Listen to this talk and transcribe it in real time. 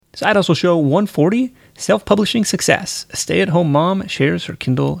Side Hustle Show 140, Self-Publishing Success. A stay-at-home mom shares her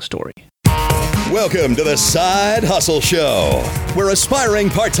Kindle story. Welcome to the Side Hustle Show, where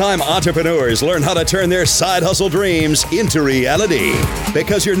aspiring part-time entrepreneurs learn how to turn their side hustle dreams into reality.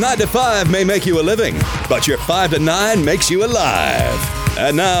 Because your 9 to 5 may make you a living, but your 5 to 9 makes you alive.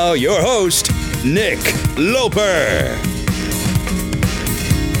 And now, your host, Nick Loper.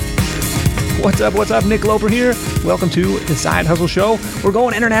 What's up? Nick Loper here. Welcome to the Side Hustle Show. We're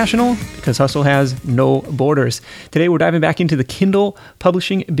going international because hustle has no borders. Today we're diving back into the Kindle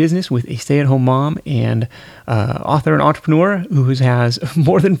publishing business with a stay-at-home mom and author and entrepreneur who has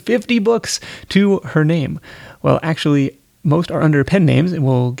more than 50 books to her name. Well, actually, most are under pen names, and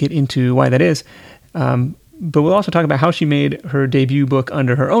we'll get into why that is. But we'll also talk about how she made her debut book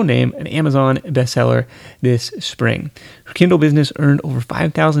under her own name an Amazon bestseller this spring. Her Kindle business earned over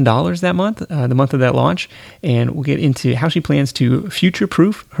 $5,000 that month, the month of that launch, and we'll get into how she plans to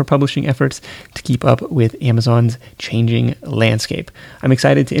future-proof her publishing efforts to keep up with Amazon's changing landscape. I'm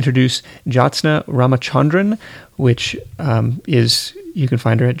excited to introduce Jyotsna Ramachandran, which is... You can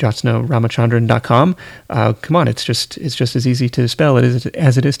find her at jyotsnaramachandran.com. Come on, it's just as easy to spell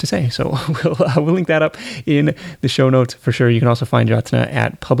as it is to say. So we'll link that up in the show notes for sure. You can also find Jyotsna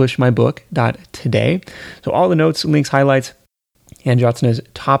at publishmybook.today. So all the notes, links, highlights, and Jyotsna's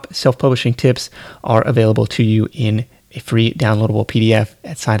top self-publishing tips are available to you in a free downloadable PDF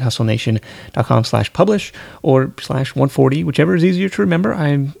at sidehustlenation.com/publish or /140, whichever is easier to remember.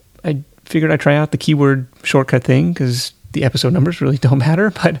 I figured I'd try out the keyword shortcut thing because the episode numbers really don't matter.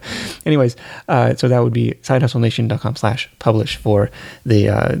 But anyways, so that would be sidehustlenation.com/publish for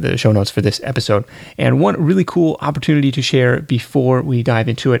the show notes for this episode. And one really cool opportunity to share before we dive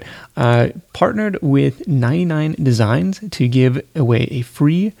into it, partnered with 99 Designs to give away a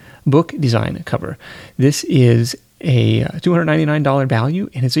free book design cover. This is a $299 value,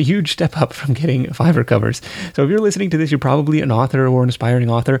 and it's a huge step up from getting Fiverr covers. So if you're listening to this, you're probably an author or an aspiring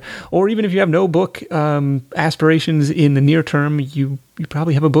author, or even if you have no book aspirations in the near term, you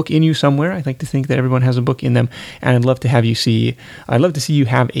probably have a book in you somewhere. I like to think that everyone has a book in them, and I'd love to see you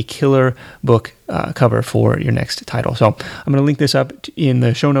have a killer book cover for your next title. So I'm going to link this up in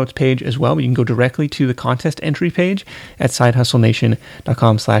the show notes page as well. You can go directly to the contest entry page at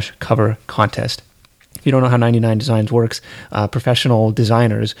sidehustlenation.com/cover contest. If you don't know how 99 Designs works, professional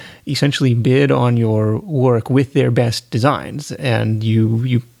designers essentially bid on your work with their best designs, and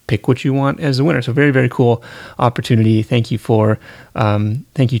you pick what you want as the winner. So very, very cool opportunity. Thank you to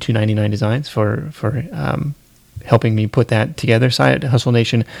 99 Designs for helping me put that together.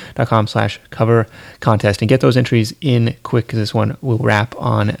 sidehustlenation.com/cover contest, and get those entries in quick because this one will wrap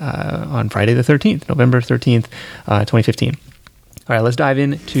on Friday the 13th, November 13th, 2015. All right, let's dive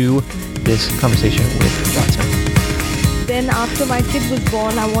into this conversation with Jyotsna. Then after my kid was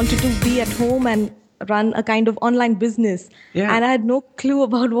born, I wanted to be at home and run a kind of online business. Yeah. And I had no clue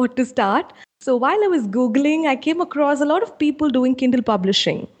about what to start. So while I was Googling, I came across a lot of people doing Kindle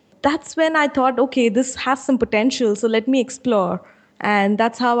publishing. That's when I thought, okay, this has some potential, so let me explore. And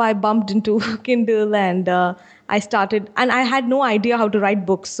that's how I bumped into Kindle, and I started. And I had no idea how to write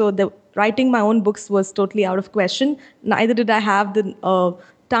books. So writing my own books was totally out of question. Neither did I have the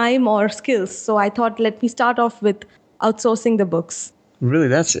time or skills. So I thought, let me start off with outsourcing the books.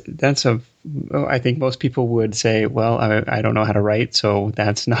 Really, I think most people would say, well, I don't know how to write, so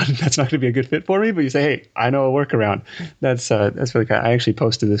that's not going to be a good fit for me. But you say, hey, I know a workaround. That's really kind. I actually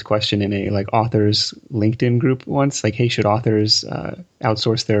posted this question in a authors LinkedIn group once, hey, should authors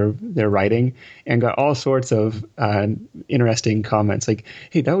outsource their writing? And got all sorts of interesting comments,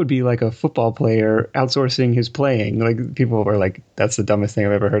 hey, that would be like a football player outsourcing his playing. People were like, that's the dumbest thing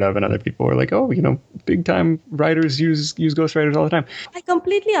I've ever heard of, and other people were like, oh, big time writers use ghostwriters all the time. I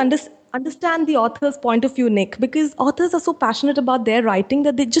completely understand the author's point of view, Nick, because authors are so passionate about their writing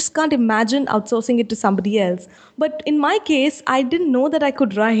that they just can't imagine outsourcing it to somebody else. But in my case, I didn't know that I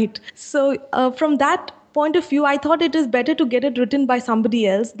could write. So from that point of view, I thought it is better to get it written by somebody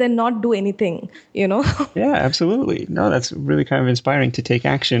else than not do anything, Yeah, absolutely. No, that's really kind of inspiring to take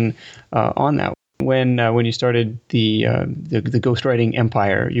action on that. When you started the ghostwriting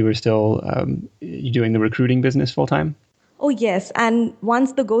empire, you were still you doing the recruiting business full time? Oh, yes. And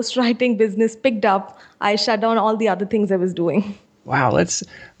once the ghostwriting business picked up, I shut down all the other things I was doing. Wow, let's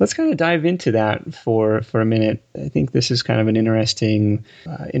kind of dive into that for a minute. I think this is kind of an interesting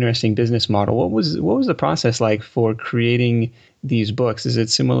business model. What was the process like for creating these books? Is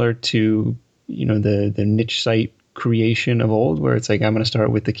it similar to the niche site creation of old, where it's I'm going to start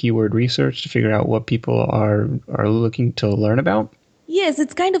with the keyword research to figure out what people are looking to learn about? Yes,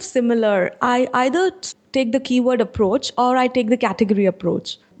 it's kind of similar. I either take the keyword approach or I take the category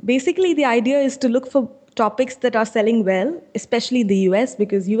approach. basically the idea is to look for topics that are selling well, especially in the US,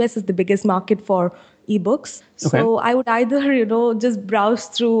 because US is the biggest market for ebooks. Okay. So I would either, just browse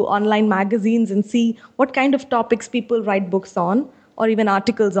through online magazines and see what kind of topics people write books on or even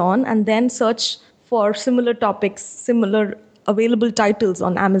articles on, and then search for similar topics, similar available titles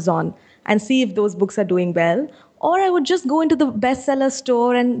on Amazon, and see if those books are doing well. Or I would just go into the bestseller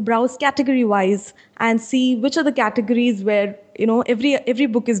store and browse category wise and see which are the categories where every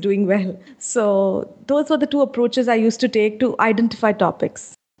book is doing well. So those were the two approaches I used to take to identify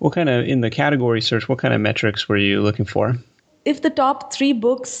topics. What kind of, in the category search, what kind of metrics were you looking for? If the top 3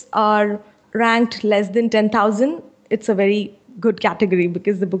 books are ranked less than 10,000, it's a very good category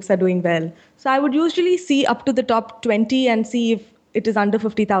because the books are doing well. So I would usually see up to the top 20 and see if it is under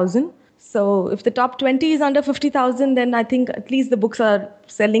 50,000. So if the top 20 is under 50,000, then I think at least the books are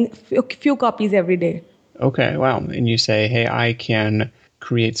selling few copies every day. Okay, wow. And you say, hey, I can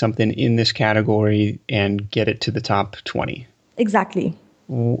create something in this category and get it to the top 20. Exactly.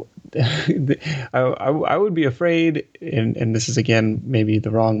 I would be afraid, and this is, again, maybe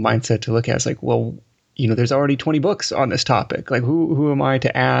the wrong mindset to look at. It's like, well, there's already 20 books on this topic. Like, who am I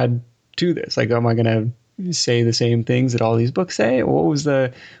to add to this? Like, am I going to say the same things that all these books say? What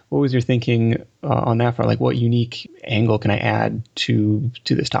was your thinking on that front? Like, what unique angle can I add to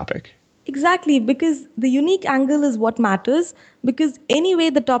this topic? Exactly, because the unique angle is what matters. Because anyway,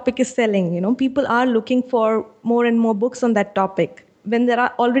 the topic is selling. People are looking for more and more books on that topic. When there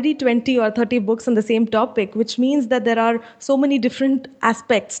are already 20 or 30 books on the same topic, which means that there are so many different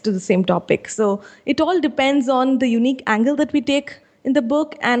aspects to the same topic. So it all depends on the unique angle that we take in the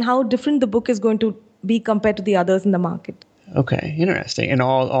book and how different the book is going to be compared to the others in the market. Okay, interesting. And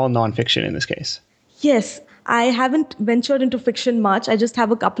all nonfiction in this case? Yes. I haven't ventured into fiction much. I just have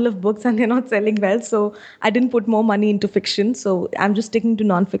a couple of books and they're not selling well. So I didn't put more money into fiction. So I'm just sticking to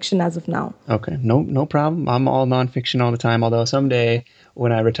nonfiction as of now. Okay. No problem. I'm all nonfiction all the time. Although someday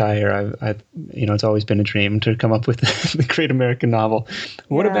when I retire, it's always been a dream to come up with the great American novel.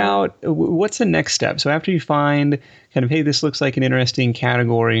 What about, what's the next step? So after you find kind of, hey, this looks like an interesting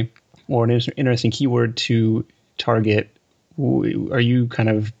category or an interesting keyword to target, are you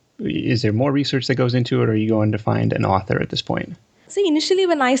is there more research that goes into it, or are you going to find an author at this point? See, initially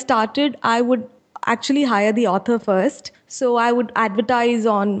when I started, I would actually hire the author first. So I would advertise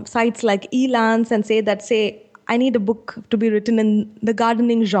on sites like Elance and say, I need a book to be written in the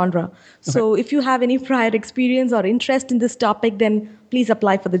gardening genre. Okay. So if you have any prior experience or interest in this topic, then please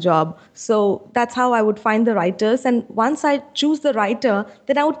apply for the job. So that's how I would find the writers. And once I choose the writer,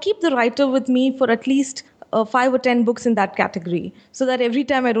 then I would keep the writer with me for at least 5 or 10 books in that category, so that every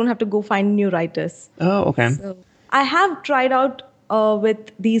time I don't have to go find new writers. Oh, okay. So I have tried out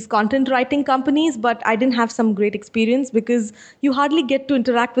with these content writing companies, but I didn't have some great experience because you hardly get to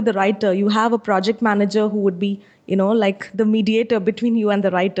interact with the writer. You have a project manager who would be, like the mediator between you and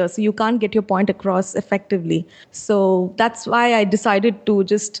the writer. So you can't get your point across effectively. So that's why I decided to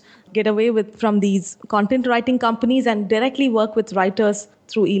just get away from these content writing companies and directly work with writers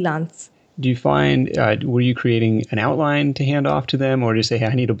through Elance. Do you find, were you creating an outline to hand off to them, or just say, hey,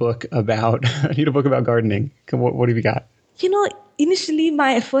 I need a book about gardening? What have you got? Initially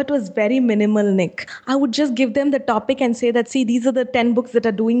my effort was very minimal, Nick. I would just give them the topic and say that, see, these are the 10 books that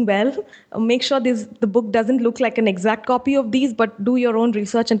are doing well. Make sure the book doesn't look like an exact copy of these, but do your own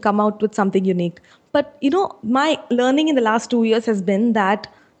research and come out with something unique. But, my learning in the last 2 years has been that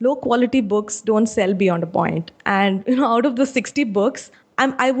low quality books don't sell beyond a point. And, out of the 60 books,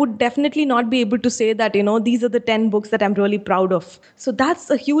 I would definitely not be able to say that, these are the 10 books that I'm really proud of. So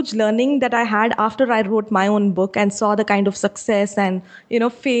that's a huge learning that I had after I wrote my own book and saw the kind of success and,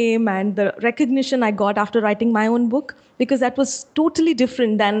 fame and the recognition I got after writing my own book, because that was totally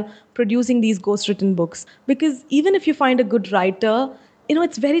different than producing these ghostwritten books. Because even if you find a good writer,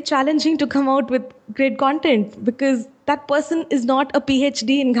 it's very challenging to come out with great content because that person is not a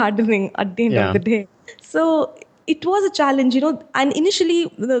PhD in gardening at the end of the day. So it was a challenge, and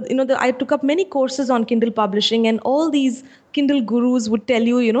initially, I took up many courses on Kindle publishing, and all these Kindle gurus would tell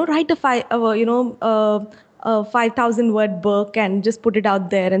you, write a 5,000 word book and just put it out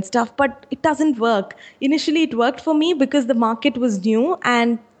there and stuff. But it doesn't work. Initially, it worked for me because the market was new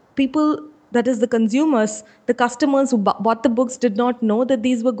and people, that is the consumers, the customers who bought the books did not know that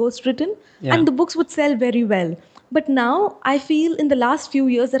these were ghostwritten, and the books would sell very well. But now I feel in the last few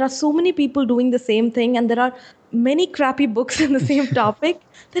years, there are so many people doing the same thing, and there are many crappy books in the same topic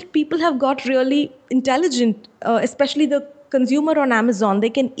that people have got really intelligent, especially the consumer on Amazon. They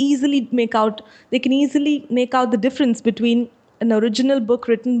can easily make out the difference between an original book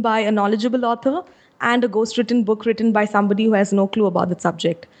written by a knowledgeable author and a ghostwritten book written by somebody who has no clue about the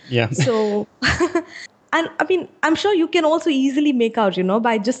subject. Yeah. So, and I mean, I'm sure you can also easily make out,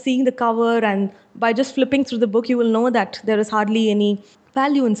 by just seeing the cover and by just flipping through the book, you will know that there is hardly any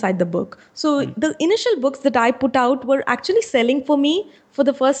value inside the book. So the initial books that I put out were actually selling for me for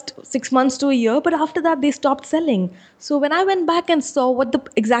the first 6 months to a year, but after that they stopped selling. So when I went back and saw what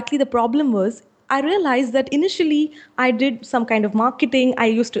exactly the problem was, I realized that initially I did some kind of marketing. I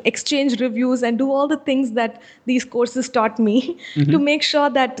used to exchange reviews and do all the things that these courses taught me to make sure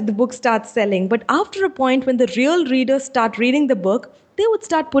that the book starts selling. But after a point when the real readers start reading the book, they would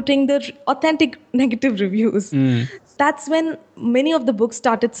start putting the authentic negative reviews. That's when many of the books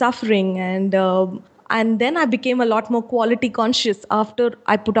started suffering, and then I became a lot more quality conscious after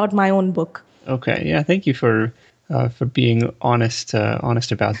I put out my own book. Okay. Yeah. Thank you for being honest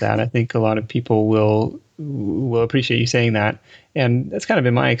about that. I think a lot of people will appreciate you saying that. And that's kind of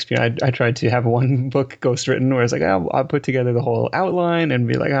been my experience. I tried to have one book ghostwritten where it's like, I'll put together the whole outline and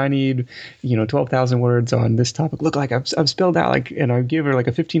be like, I need, 12,000 words on this topic. Look, like I've spelled out and I give her like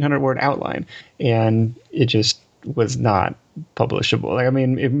a 1,500 word outline, and it just was not publishable. Like, I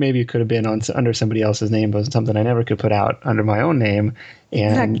mean, maybe it could have been under somebody else's name, but it was something I never could put out under my own name.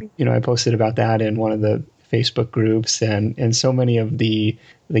 And, Exactly. I posted about that in one of the Facebook groups, and so many of the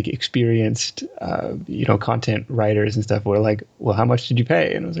like experienced, content writers and stuff were like, well, how much did you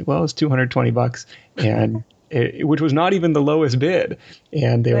pay? And I was like, well, it's $220, and which was not even the lowest bid.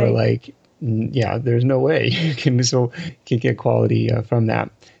 And they were like, yeah, there's no way you can get quality from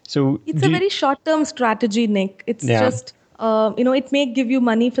that. So It's a very short-term strategy, Nick. It's just, it may give you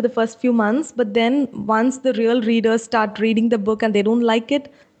money for the first few months, but then once the real readers start reading the book and they don't like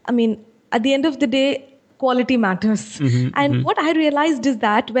it, I mean, at the end of the day, quality matters. What I realized is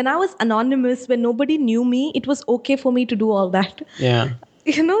that when I was anonymous, when nobody knew me, it was okay for me to do all that. Yeah.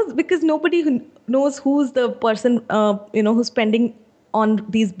 Because nobody knows who's the person, who's spending on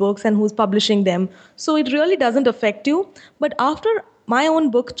these books and who's publishing them. So it really doesn't affect you. But after my own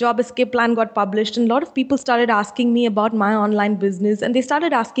book, Job Escape Plan, got published, and a lot of people started asking me about my online business, and they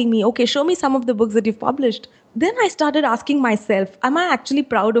started asking me, okay, show me some of the books that you've published. Then I started asking myself, am I actually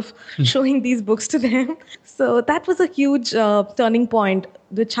proud of showing these books to them? So that was a huge turning point,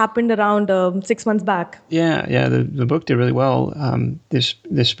 which happened around 6 months back. Yeah. The book did really well this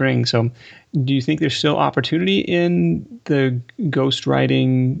spring. So do you think there's still opportunity in the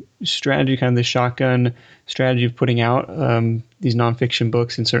ghostwriting strategy, kind of the shotgun strategy of putting out these nonfiction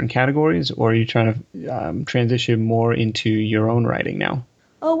books in certain categories, or are you trying to transition more into your own writing now?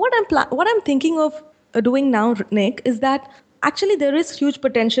 What I'm thinking of doing now, Nick, is that actually there is huge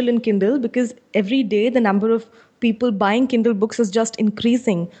potential in Kindle, because every day the number of people buying Kindle books is just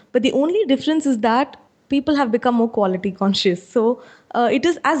increasing. But the only difference is that people have become more quality conscious. So it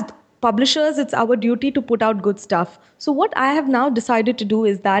is, as publishers, it's our duty to put out good stuff. So what I have now decided to do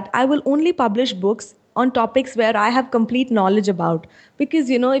is that I will only publish books on topics where I have complete knowledge about. Because,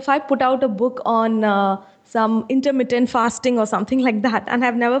 if I put out a book on some intermittent fasting or something like that, and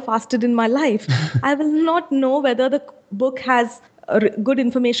I've never fasted in my life, I will not know whether the book has good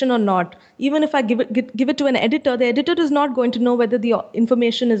information or not. Even if I give it to an editor, the editor is not going to know whether the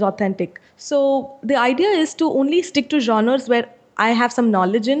information is authentic. So the idea is to only stick to genres where I have some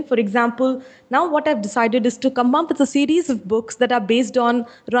knowledge in. For example, now what I've decided is to come up with a series of books that are based on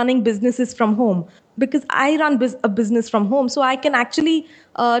running businesses from home. Because I run a business from home, so I can actually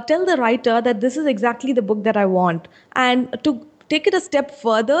tell the writer that this is exactly the book that I want. And to take it a step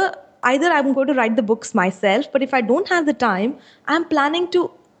further, either I'm going to write the books myself, but if I don't have the time, I'm planning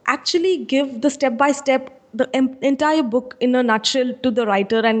to actually give the step-by-step, the entire book in a nutshell to the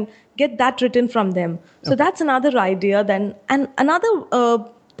writer and get that written from them. So that's another idea then. And another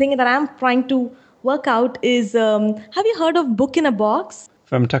thing that I'm trying to work out is, have you heard of Book in a Box?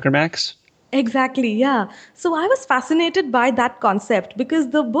 From Tucker Max? Exactly, yeah. So I was fascinated by that concept,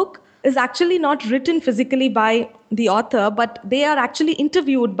 because the book is actually not written physically by the author, but they are actually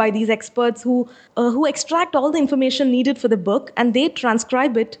interviewed by these experts who extract all the information needed for the book, and they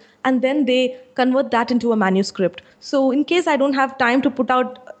transcribe it, and then they convert that into a manuscript. So in case I don't have time to put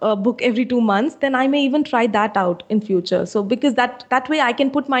out a book every 2 months, then I may even try that out in future. So because that way I can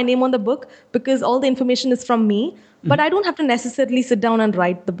put my name on the book, because all the information is from me, but I don't have to necessarily sit down and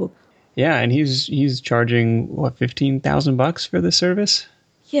write the book. Yeah, and he's charging what, $15,000 for the service?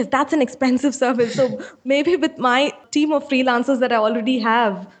 Yes, that's an expensive service. So maybe with my team of freelancers that I already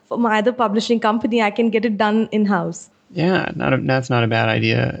have for my other publishing company, I can get it done in-house. Yeah, that's not a bad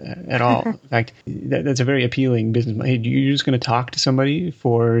idea at all. In fact, that's a very appealing business. Hey, you're just going to talk to somebody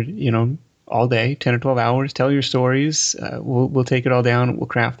for, all day, 10 or 12 hours, tell your stories. We'll take it all down. We'll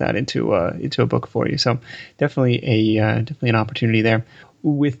craft that into a book for you. So definitely an opportunity there.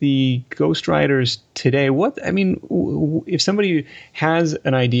 With the ghostwriters today, if somebody has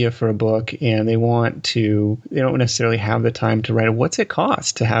an idea for a book and they don't necessarily have the time to write it, what's it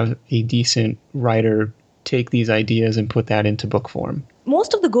cost to have a decent writer take these ideas and put that into book form?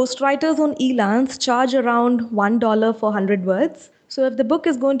 Most of the ghostwriters on Elance charge around $1 for 100 words. So if the book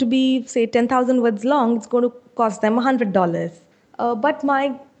is going to be, say, 10,000 words long, it's going to cost them $100. But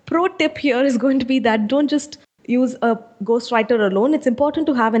my pro tip here is going to be that don't just use a ghostwriter alone. It's important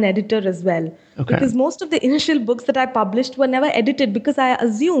to have an editor as well. Okay. Because most of the initial books that I published were never edited because I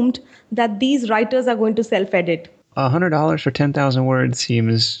assumed that these writers are going to self-edit. $100 for 10,000 words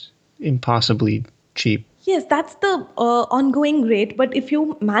seems impossibly cheap. Yes, that's the ongoing rate. But if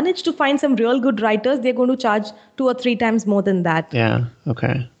you manage to find some real good writers, they're going to charge 2 or 3 times more than that. Yeah,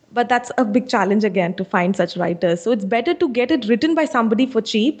 okay. But that's a big challenge again to find such writers. So it's better to get it written by somebody for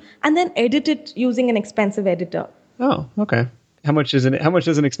cheap and then edit it using an expensive editor. Oh, okay. How much does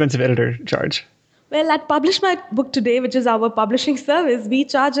an expensive editor charge? Well, at Publish My Book Today, which is our publishing service, we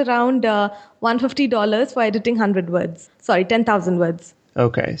charge around $150 for editing 100 words. Sorry, 10,000 words.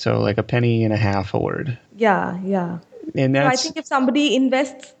 Okay, so like a penny and a half a word. Yeah. And So I think if somebody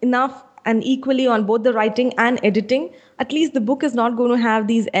invests enough and equally on both the writing and editing, at least the book is not going to have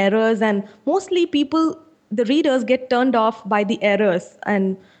these errors. And mostly the readers get turned off by the errors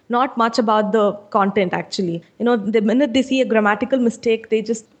and not much about the content actually. The minute they see a grammatical mistake, they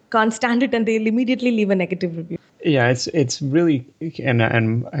just can't stand it and they'll immediately leave a negative review. Yeah, it's really, and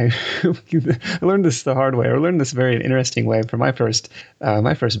I learned this the hard way. I learned this very interesting way for my first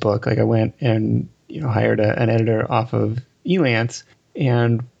book. Like I went and hired an editor off of Elance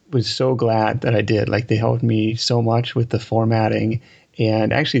and was so glad that I did. Like they helped me so much with the formatting,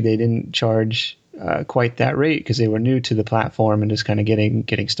 and actually they didn't charge quite that rate because they were new to the platform and just kind of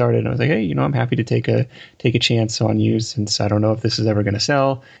getting started. And I was like, hey, I'm happy to take a chance on you since I don't know if this is ever going to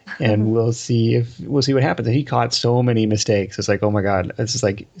sell, and we'll see what happens. And he caught so many mistakes. It's like, oh my God, this is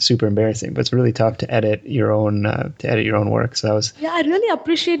like super embarrassing. But it's really tough to edit your own work. So I really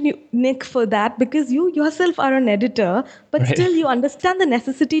appreciate you, Nick, for that, because you yourself are an editor, but Right. still you understand the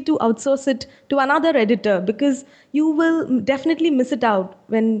necessity to outsource it to another editor because you will definitely miss it out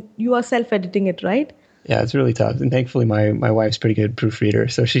when you are self-editing it, right? Yeah, it's really tough. And thankfully my wife's pretty good proofreader.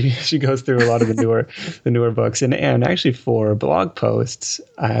 So she goes through a lot of the newer books. And actually for blog posts,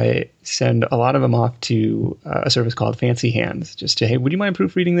 I send a lot of them off to a service called Fancy Hands, just to, hey, would you mind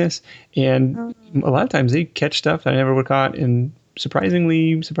proofreading this? And a lot of times they catch stuff that I never would have caught in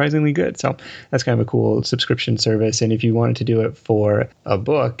surprisingly good. So that's kind of a cool subscription service. And if you wanted to do it for a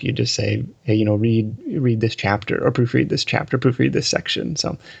book, you just say, hey, read this chapter or proofread this chapter, proofread this section.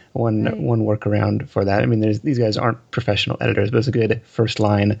 So one workaround for that. I mean, these guys aren't professional editors, but it's a good first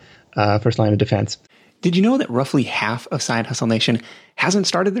line of defense. Did you know that roughly half of Side Hustle Nation hasn't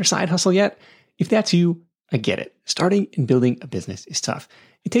started their side hustle yet? If that's you, I get it. Starting and building a business is tough.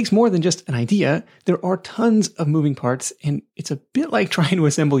 It takes more than just an idea. There are tons of moving parts, and it's a bit like trying to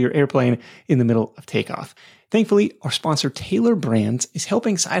assemble your airplane in the middle of takeoff. Thankfully, our sponsor, Taylor Brands, is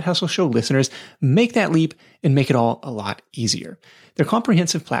helping Side Hustle Show listeners make that leap and make it all a lot easier. Their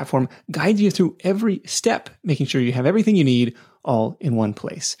comprehensive platform guides you through every step, making sure you have everything you need all in one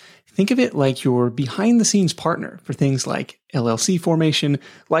place. Think of it like your behind-the-scenes partner for things like LLC formation,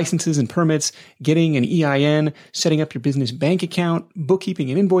 licenses and permits, getting an EIN, setting up your business bank account, bookkeeping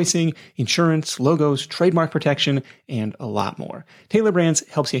and invoicing, insurance, logos, trademark protection, and a lot more. Taylor Brands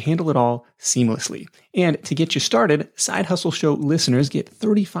helps you handle it all seamlessly. And to get you started, Side Hustle Show listeners get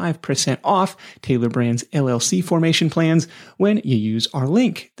 35% off Taylor Brands LLC formation plans when you use our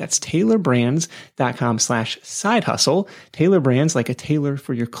link. That's taylorbrands.com/sidehustle. Taylor Brands, like a tailor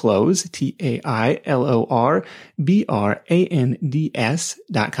for your clothes,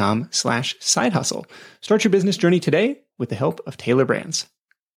 TAILORBRANDS.com/sidehustle. Start your business journey today with the help of Taylor Brands.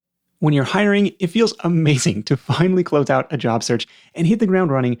 When you're hiring, it feels amazing to finally close out a job search and hit the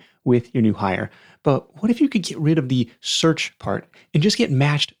ground running with your new hire. But what if you could get rid of the search part and just get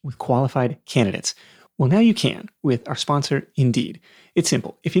matched with qualified candidates? Well, now you can with our sponsor, Indeed. It's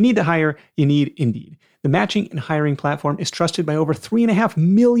simple. If you need to hire, you need Indeed. The matching and hiring platform is trusted by over 3.5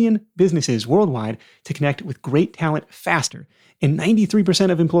 million businesses worldwide to connect with great talent faster. And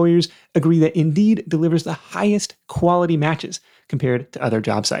 93% of employers agree that Indeed delivers the highest quality matches compared to other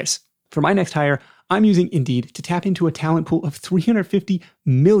job sites. For my next hire, I'm using Indeed to tap into a talent pool of 350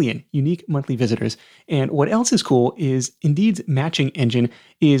 million unique monthly visitors. And what else is cool is Indeed's matching engine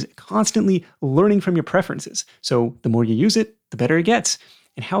is constantly learning from your preferences. So the more you use it, the better it gets.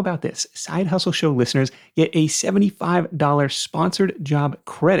 And how about this? Side Hustle Show listeners get a $75 sponsored job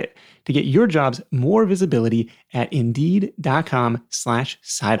credit to get your jobs more visibility at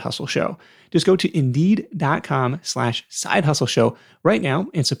Indeed.com/Side Hustle Show. Just go to Indeed.com/Side Hustle Show right now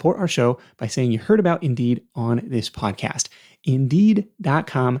and support our show by saying you heard about Indeed on this podcast.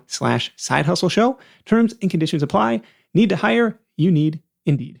 Indeed.com/Side Hustle Show. Terms and conditions apply. Need to hire? You need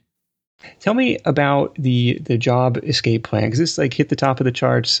Indeed. Tell me about the job escape plan, because this hit the top of the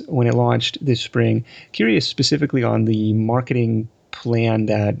charts when it launched this spring. Curious specifically on the marketing plan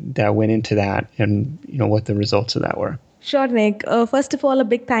that went into that, and what the results of that were. Sure, Nick. First of all, a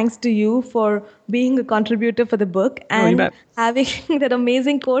big thanks to you for being a contributor for the book and having that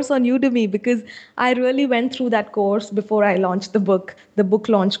amazing course on Udemy, because I really went through that course before I launched the book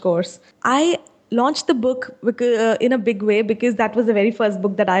launch course. I launched the book in a big way because that was the very first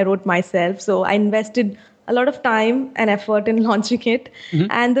book that I wrote myself. So I invested a lot of time and effort in launching it. Mm-hmm.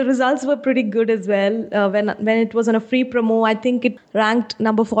 And the results were pretty good as well. When it was on a free promo, I think it ranked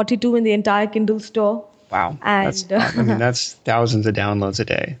number 42 in the entire Kindle store. Wow. And that's thousands of downloads a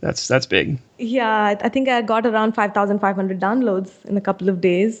day. That's big. Yeah, I think I got around 5,500 downloads in a couple of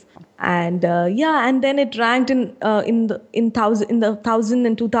days. And and then it ranked in the 1,000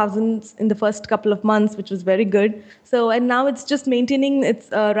 and 2,000s in the first couple of months, which was very good. So, and now it's just maintaining its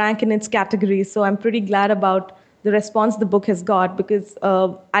rank in its category. So I'm pretty glad about the response the book has got, because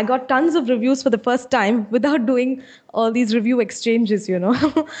I got tons of reviews for the first time without doing all these review exchanges,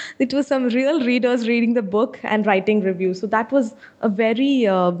 It was some real readers reading the book and writing reviews. So that was a very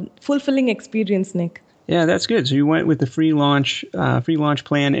fulfilling experience, Nick. Yeah, that's good. So you went with the free launch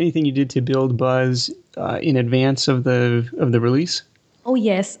plan. Anything you did to build buzz in advance of the release? Oh,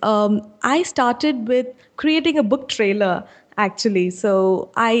 yes. I started with creating a book trailer, actually.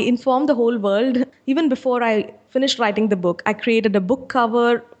 So I informed the whole world even before I finished writing the book. I created a book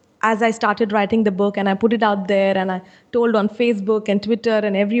cover as I started writing the book, and I put it out there, and I told on Facebook and Twitter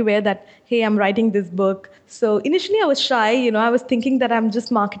and everywhere that, hey, I'm writing this book. So initially I was shy, I was thinking that I'm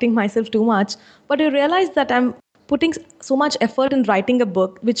just marketing myself too much, but I realized that I'm putting so much effort in writing a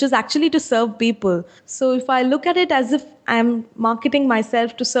book, which is actually to serve people. So if I look at it as if I'm marketing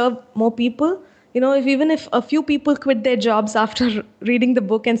myself to serve more people, if a few people quit their jobs after reading the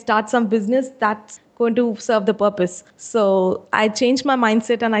book and start some business, that's going to serve the purpose. So I changed my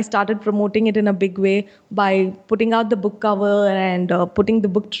mindset and I started promoting it in a big way by putting out the book cover and putting the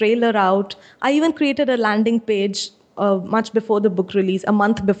book trailer out. I even created a landing page much before the book release, a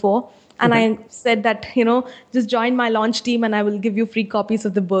month before. And I said that, just join my launch team and I will give you free copies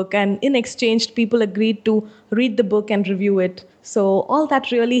of the book. And in exchange, people agreed to read the book and review it. So all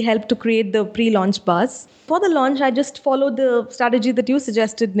that really helped to create the pre-launch buzz. For the launch, I just followed the strategy that you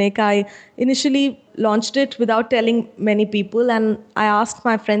suggested, Nick. I initially launched it without telling many people, and I asked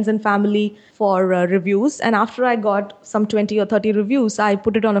my friends and family for reviews. And after I got some 20 or 30 reviews, I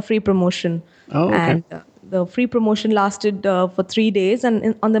put it on a free promotion. Oh, okay. And the free promotion lasted for 3 days.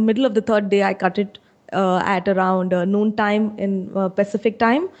 And on the middle of the third day, I cut it at around noon time in Pacific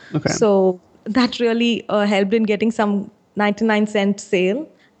time. Okay. So that really helped in getting some 99-cent sale.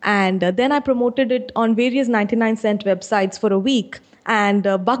 And then I promoted it on various 99-cent websites for a week. And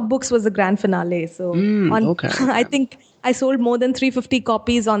Buck Books was the grand finale. So I think I sold more than 350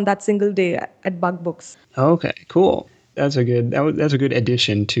 copies on that single day at Buck Books. Okay, cool. That's a good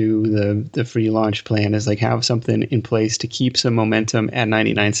addition to the free launch plan, is have something in place to keep some momentum at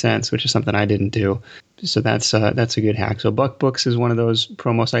 99 cents, which is something I didn't do. So that's a good hack. So Buck Books is one of those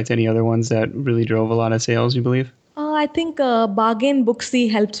promo sites. Any other ones that really drove a lot of sales, you believe? I think Bargain Booksy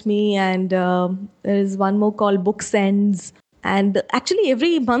helped me, and there is one more called Booksends. And actually,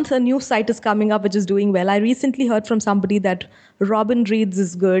 every month a new site is coming up which is doing well. I recently heard from somebody that Robin Reads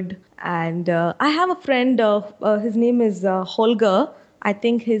is good. And I have a friend, his name is Holger. I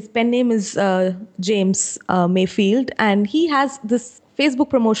think his pen name is James Mayfield. And he has this Facebook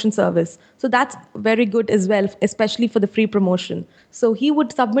promotion service. So that's very good as well, especially for the free promotion. So he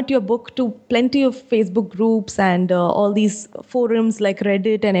would submit your book to plenty of Facebook groups and all these forums like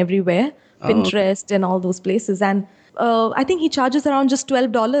Reddit and everywhere, Pinterest and all those places. And I think he charges around just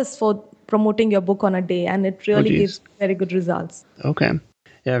 $12 for promoting your book on a day, and it really gives very good results. Okay.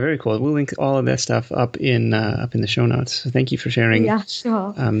 Yeah, very cool. We'll link all of that stuff up in the show notes. So thank you for sharing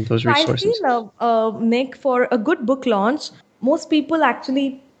those resources. I feel, Nick, for a good book launch, most people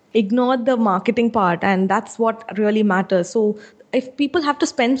actually ignore the marketing part, and that's what really matters. So if people have to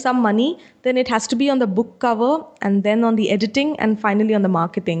spend some money, then it has to be on the book cover and then on the editing and finally on the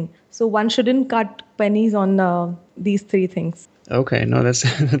marketing. So one shouldn't cut pennies on these three things. Okay, no, that's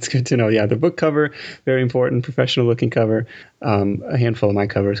that's good to know. Yeah, the book cover, very important, professional looking cover. A handful of my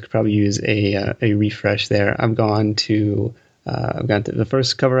covers could probably use a refresh there. I've gone to the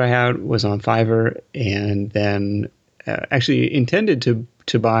first cover I had was on Fiverr, and then actually intended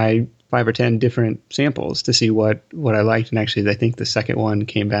to buy 5 or 10 different samples to see what I liked. And actually, I think the second one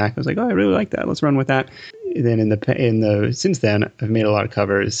came back. I was like, oh, I really like that. Let's run with that. And then since then, I've made a lot of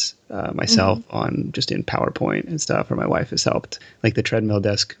covers myself on just in PowerPoint and stuff, or my wife has helped. Like the treadmill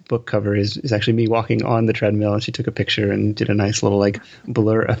desk book cover is actually me walking on the treadmill, and she took a picture and did a nice little like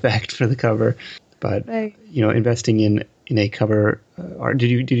blur effect for the cover. But Right. Investing in a cover art. Did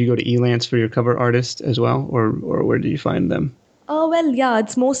you go to Elance for your cover artist as well, or where did you find them? Well, yeah,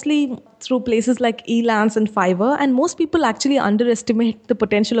 it's mostly through places like Elance and Fiverr. And most people actually underestimate the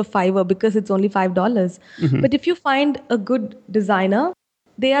potential of Fiverr because it's only $5. dollars But if you find a good designer,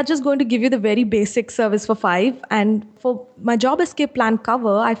 they are just going to give you the very basic service for 5. And for my job escape plan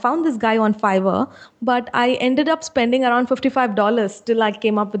cover, I found this guy on Fiverr, but I ended up spending around $55 till I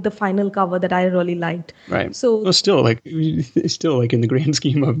came up with the final cover that I really liked. Right. So Well, still like in the grand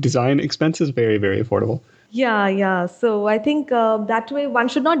scheme of design expenses, very, very affordable. Yeah. So I think that way one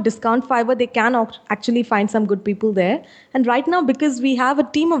should not discount Fiverr. They can actually find some good people there. And right now, because we have a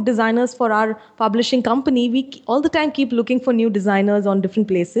team of designers for our publishing company, we all the time keep looking for new designers on different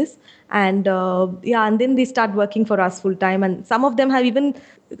places. And and then they start working for us full time. And some of them have even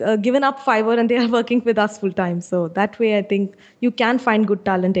given up Fiverr and they are working with us full time. So that way, I think you can find good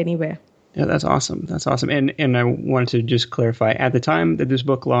talent anywhere. Yeah, that's awesome. That's awesome. And I wanted to just clarify, at the time that this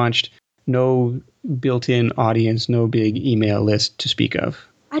book launched, no built-in audience, no big email list to speak of.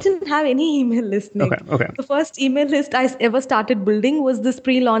 I didn't have any email list, Nick. Okay. The first email list I ever started building was this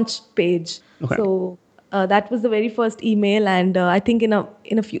pre-launch page. Okay. So that was the very first email, and I think in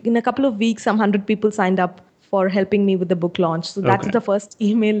a couple of weeks, some 100 people signed up for helping me with the book launch. So that's Okay. the first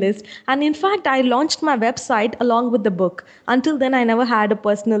email list. And in fact, I launched my website along with the book. Until then, I never had a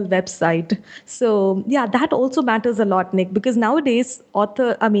personal website. So yeah, that also matters a lot, Nick, because nowadays,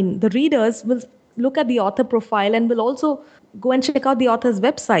 the readers will look at the author profile and will also go and check out the author's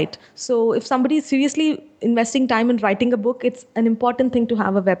website. So if somebody is seriously investing time in writing a book, it's an important thing to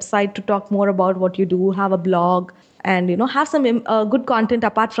have a website to talk more about what you do, have a blog, and have some good content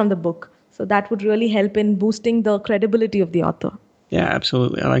apart from the book. So that would really help in boosting the credibility of the author. Yeah,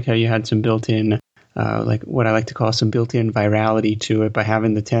 absolutely. I like how you had some built-in, like what I like to call some built-in virality to it by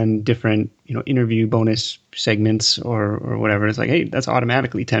having the 10 different, interview bonus segments or whatever. It's like, hey, that's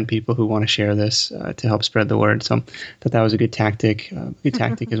automatically 10 people who want to share this to help spread the word. So I thought that was a good tactic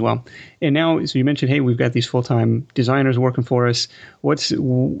as well. And now, so you mentioned, hey, we've got these full-time designers working for us.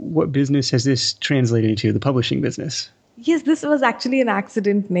 What business has this translated into, the publishing business? Yes, this was actually an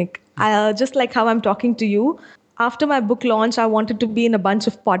accident, Nick. Just like how I'm talking to you, after my book launch, I wanted to be in a bunch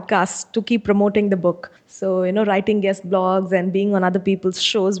of podcasts to keep promoting the book. So, writing guest blogs and being on other people's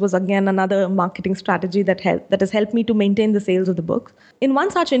shows was again another marketing strategy that has helped me to maintain the sales of the book. In one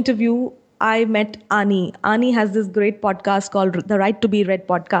such interview, I met Ani. Ani has this great podcast called The Right to Be Read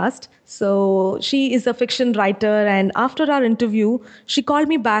podcast. So she is a fiction writer, and after our interview, she called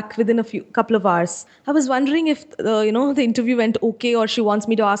me back within a couple of hours. I was wondering if the interview went okay or she wants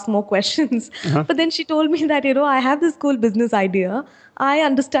me to ask more questions. But then she told me that I have this cool business idea. I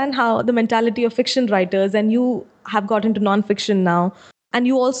understand how the mentality of fiction writers, and you have got into nonfiction now, and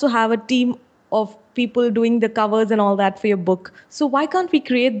you also have a team of people doing the covers and all that for your book. So why can't we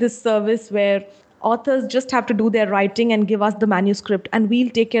create this service where authors just have to do their writing and give us the manuscript, and we'll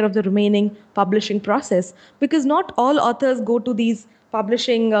take care of the remaining publishing process? Because not all authors go to these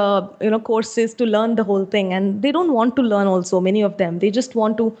publishing courses to learn the whole thing, and they don't want to learn also, many of them. They just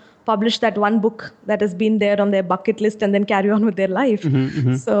want to publish that one book that has been there on their bucket list and then carry on with their life.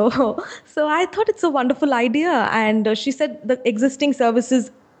 So I thought it's a wonderful idea. And she said the existing services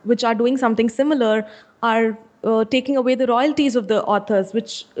which are doing something similar are taking away the royalties of the authors,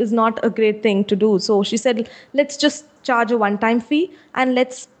 which is not a great thing to do. So she said, let's just charge a one-time fee and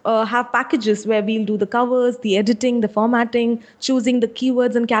let's have packages where we'll do the covers, the editing, the formatting, choosing the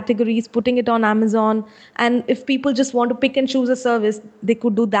keywords and categories, putting it on Amazon. And if people just want to pick and choose a service, they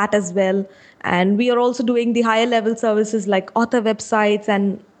could do that as well. And we are also doing the higher level services like author websites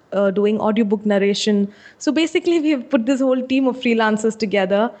and doing audiobook narration. So basically, we have put this whole team of freelancers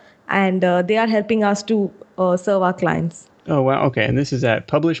together, and they are helping us to serve our clients. Oh, wow. Okay. And this is at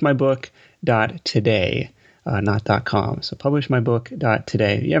publishmybook.today, not .com. So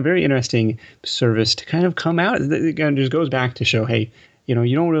publishmybook.today. Yeah, very interesting service to kind of come out. It just goes back to show, hey,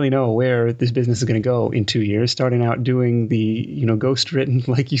 you don't really know where this business is going to go in 2 years. Starting out doing the, ghost written,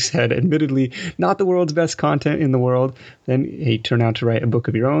 like you said, admittedly, not the world's best content in the world. Then you turn out to write a book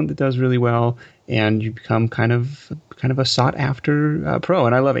of your own that does really well, and you become kind of a sought after pro.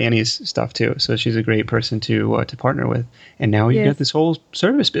 And I love Annie's stuff too. So she's a great person to partner with. And now you get this whole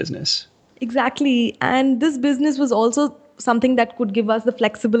service business. Exactly. And this business was also something that could give us the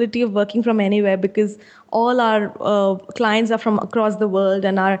flexibility of working from anywhere, because all our clients are from across the world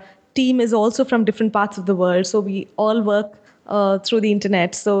and our team is also from different parts of the world. So we all work through the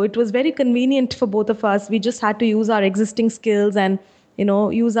internet. So it was very convenient for both of us. We just had to use our existing skills and,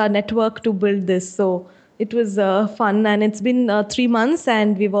 use our network to build this. So it was fun, and it's been 3 months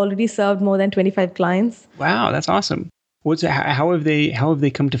and we've already served more than 25 clients. Wow, that's awesome. How have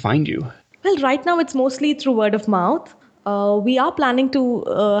they come to find you? Well, right now it's mostly through word of mouth. We are planning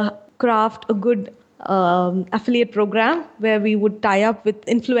to craft a good affiliate program where we would tie up with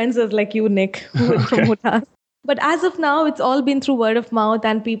influencers like you, Nick, who will promote us. But as of now, it's all been through word of mouth,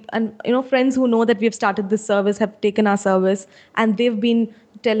 and people and friends who know that we've started this service have taken our service, and they've been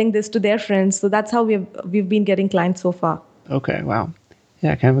telling this to their friends. So that's how we've been getting clients so far. Okay, wow,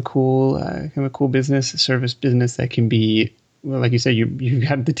 yeah, kind of a cool business, service business that can be. Well, like you said, you've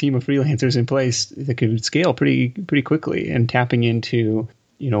got the team of freelancers in place that could scale pretty quickly, and tapping into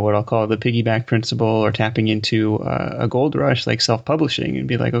what I'll call the piggyback principle, or tapping into a gold rush like self-publishing, and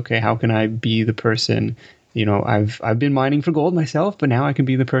be like, okay, how can I be the person? I've been mining for gold myself, but now I can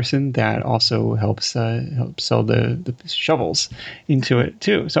be the person that also helps sell the shovels into it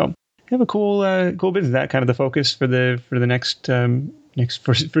too. So you have a cool business. That kind of the focus for the next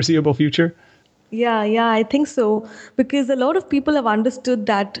foreseeable future. Yeah, I think so. Because a lot of people have understood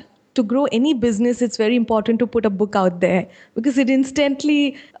that to grow any business, it's very important to put a book out there, because it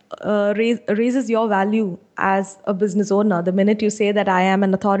instantly raises your value as a business owner the minute you say that I am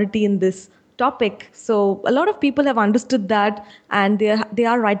an authority in this topic. So a lot of people have understood that, and they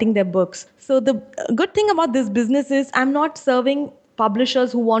are writing their books. So the good thing about this business is I'm not serving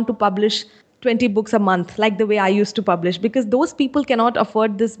publishers who want to publish 20 books a month like the way I used to publish, because those people cannot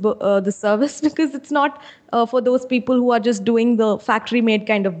afford this service, because it's not for those people who are just doing the factory made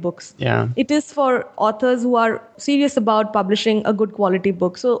kind of books. Yeah. It is for authors who are serious about publishing a good quality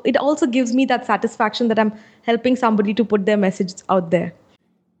book. So it also gives me that satisfaction that I'm helping somebody to put their message out there.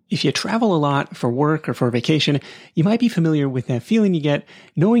 If you travel a lot for work or for vacation, you might be familiar with that feeling you get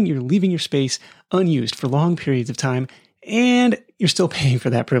knowing you're leaving your space unused for long periods of time, and you're still paying for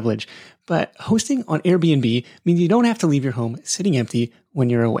that privilege. But hosting on Airbnb means you don't have to leave your home sitting empty when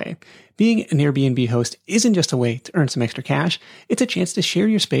you're away. Being an Airbnb host isn't just a way to earn some extra cash. It's a chance to share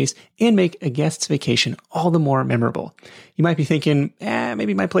your space and make a guest's vacation all the more memorable. You might be thinking,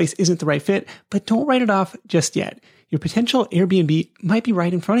 maybe my place isn't the right fit, but don't write it off just yet. Your potential Airbnb might be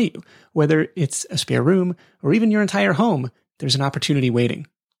right in front of you. Whether it's a spare room or even your entire home, there's an opportunity waiting.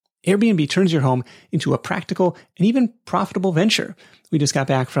 Airbnb turns your home into a practical and even profitable venture. We just got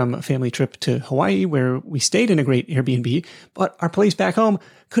back from a family trip to Hawaii where we stayed in a great Airbnb, but our place back home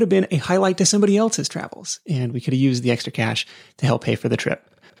could have been a highlight to somebody else's travels, and we could have used the extra cash to help pay for the trip.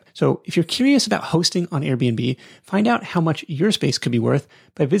 So if you're curious about hosting on Airbnb, find out how much your space could be worth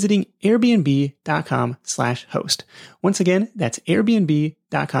by visiting airbnb.com/host. Once again, that's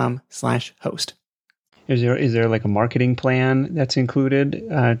airbnb.com/host. Is there like a marketing plan that's included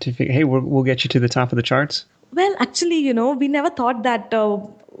to figure, hey, we'll get you to the top of the charts? Well, actually, we never thought that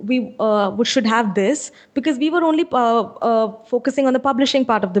we should have this, because we were only focusing on the publishing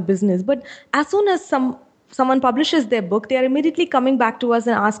part of the business. But as soon as someone publishes their book, they are immediately coming back to us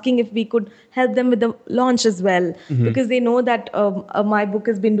and asking if we could help them with the launch as well, because they know that my book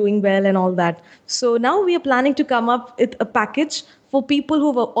has been doing well and all that. So now we are planning to come up with a package for people who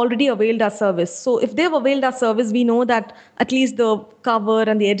have already availed our service. So if they've availed our service, we know that at least the cover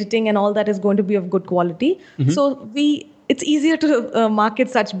and the editing and all that is going to be of good quality. So it's easier to market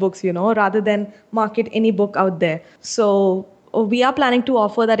such books, rather than market any book out there. So we are planning to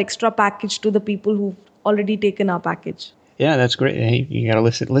offer that extra package to the people who've already taken our package. Yeah, that's great. Hey, you got to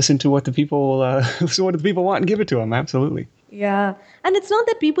listen to what the people listen to what the people want and give it to them. Absolutely. Yeah, and it's not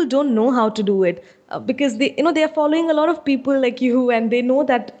that people don't know how to do it, because they are following a lot of people like you, and they know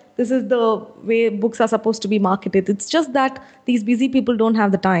that this is the way books are supposed to be marketed. It's just that these busy people don't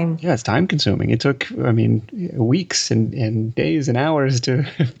have the time. Yeah, it's time consuming. It took, weeks and days and hours to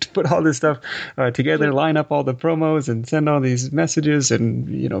put all this stuff together, line up all the promos and send all these messages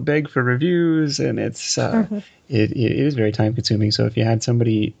and, beg for reviews. And it's, it is very time consuming. So if you had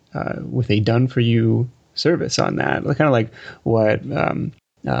somebody with a done for you service on that, kind of like what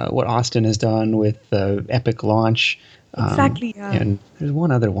Austin has done with the Epic launch Exactly. Yeah. And there's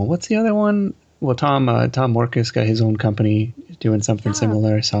one other one. What's the other one? Well, Tom Morkus got his own company doing something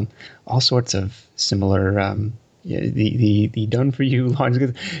similar. So all sorts of similar. The done for you launch.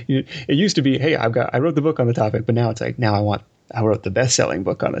 It used to be, hey, I wrote the book on the topic, but now it's like I wrote the best selling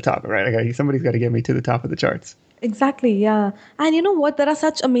book on the topic, right? Somebody's got to get me to the top of the charts. Exactly, yeah. And you know what? There are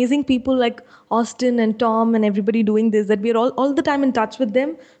such amazing people like Austin and Tom and everybody doing this that we're all the time in touch with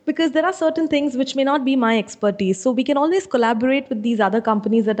them, because there are certain things which may not be my expertise. So we can always collaborate with these other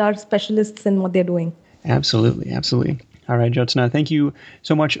companies that are specialists in what they're doing. Absolutely. All right, Jyotsna, thank you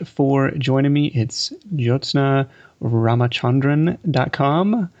so much for joining me. It's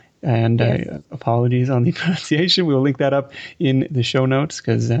jyotsnaramachandran.com. And Yes. apologies on the pronunciation. We will link that up in the show notes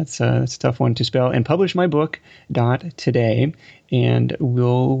because that's a tough one to spell. And publish my book today. And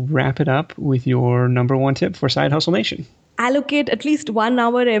we'll wrap it up with your number one tip for Side Hustle Nation. Allocate at least 1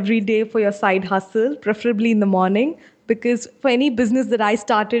 hour every day for your side hustle, preferably in the morning. Because for any business that I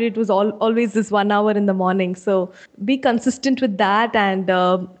started, it was always this 1 hour in the morning. So be consistent with that and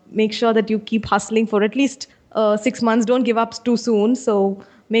make sure that you keep hustling for at least 6 months. Don't give up too soon. So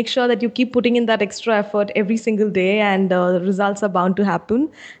make sure that you keep putting in that extra effort every single day, and the results are bound to happen.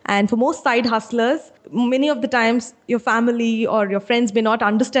 And for most side hustlers, many of the times your family or your friends may not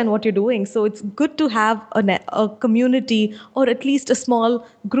understand what you're doing. So it's good to have a community or at least a small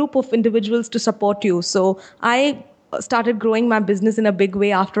group of individuals to support you. So I started growing my business in a big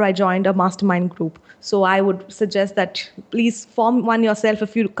way after I joined a mastermind group. So I would suggest that please form one yourself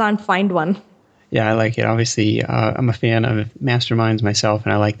if you can't find one. Yeah, I like it. Obviously, I'm a fan of masterminds myself,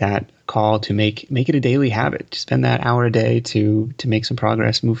 and I like that call to make it a daily habit. To spend that hour a day to make some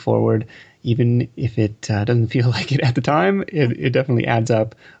progress, move forward, even if it doesn't feel like it at the time. It definitely adds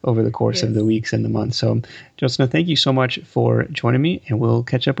up over the course of the weeks and the months. So, Jyotsna, thank you so much for joining me, and we'll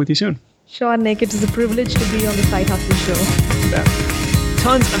catch up with you soon. Sure, Nick. It is a privilege to be on the Side Hustle Show. Yeah.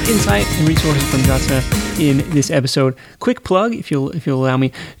 Tons of insight and resources from Jyotsna in this episode. Quick plug, if you'll allow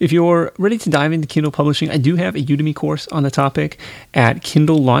me. If you're ready to dive into Kindle publishing, I do have a Udemy course on the topic at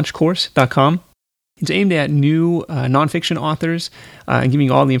kindlelaunchcourse.com. It's aimed at new nonfiction authors and giving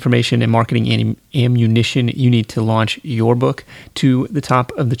you all the information and marketing ammunition you need to launch your book to the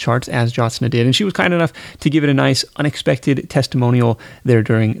top of the charts, as Jyotsna did. And she was kind enough to give it a nice, unexpected testimonial there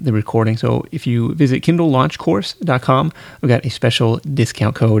during the recording. So if you visit kindlelaunchcourse.com, we've got a special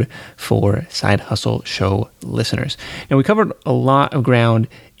discount code for Side Hustle Show listeners. Now, we covered a lot of ground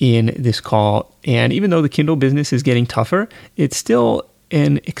in this call, and even though the Kindle business is getting tougher, it's still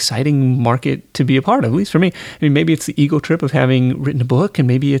an exciting market to be a part of, at least for me. I mean, maybe it's the ego trip of having written a book, and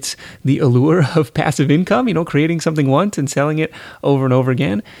maybe it's the allure of passive income, creating something once and selling it over and over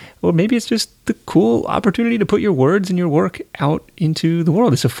again. Or maybe it's just the cool opportunity to put your words and your work out into the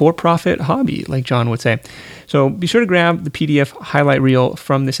world. It's a for-profit hobby, like John would say. So be sure to grab the PDF highlight reel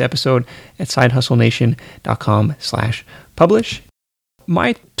from this episode at sidehustlenation.com/publish.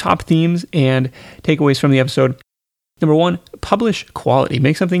 My top themes and takeaways from the episode: Number 1, publish quality.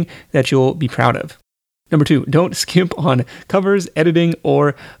 Make something that you'll be proud of. Number 2, don't skimp on covers, editing,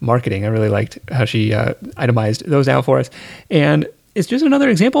 or marketing. I really liked how she itemized those out for us. And it's just another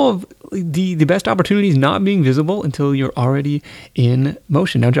example of the best opportunities not being visible until you're already in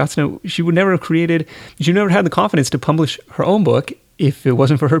motion. Now, Jyotsna, she would never had the confidence to publish her own book if it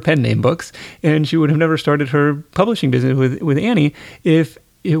wasn't for her pen name books. And she would have never started her publishing business with Annie if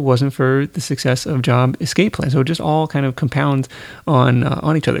it wasn't for the success of Job Escape Plan. So it just all kind of compounds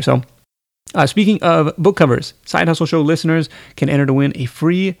on each other. So speaking of book covers, Side Hustle Show listeners can enter to win a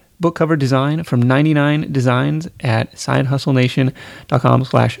free book cover design from 99 Designs at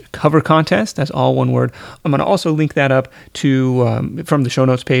sidehustlenation.com/cover contest. That's all one word. I'm going to also link that up to from the show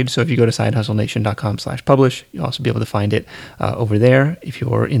notes page. So if you go to sidehustlenation.com/publish, you'll also be able to find it over there if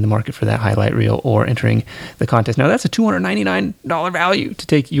you're in the market for that highlight reel or entering the contest. Now, that's a $299 value to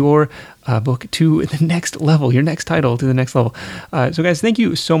take your book to the next level, your next title to the next level. So guys, thank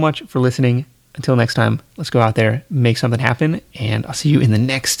you so much for listening. Until next time, let's go out there, make something happen, and I'll see you in the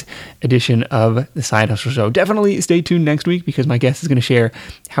next edition of the Side Hustle Show. Definitely stay tuned next week because my guest is going to share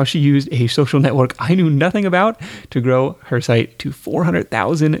how she used a social network I knew nothing about to grow her site to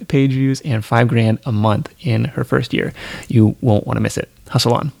 400,000 page views and $5,000 a month in her first year. You won't want to miss it.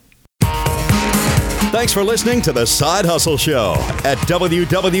 Hustle on. Thanks for listening to the Side Hustle Show at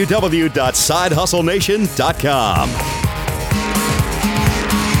www.sidehustlenation.com.